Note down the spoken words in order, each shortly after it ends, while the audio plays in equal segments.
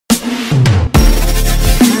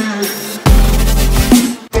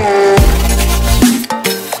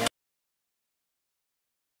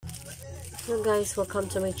Hello guys, welcome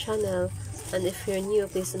to my channel, and if you're new,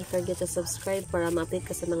 please don't forget to subscribe para ma-update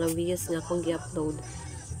ka sa mga videos nga akong gi-upload.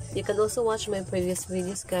 You can also watch my previous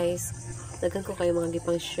videos guys. Daghan ko kayo mga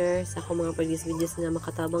gipang share sa akong mga previous videos nga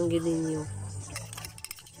makatabang gid ninyo.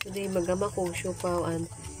 Today magama ko siopao, and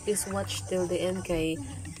please watch till the end kay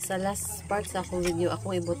sa last part sa akong video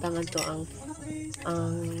akong ibutangan to ang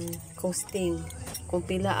costing kung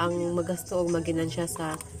pila ang magasto og maginansya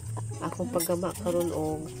sa akong paggama karon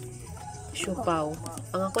og siopao.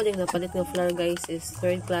 Ang ako ding napalit nga flour guys is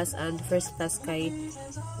third class and first class kay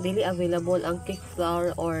dili available ang cake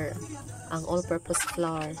flour or ang all-purpose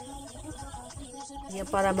flour. Yeah,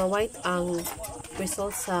 para ma-white ang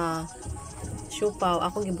result sa siopao,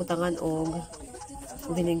 akong gibutangan og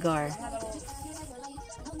vinegar.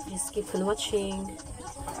 Just keep on watching.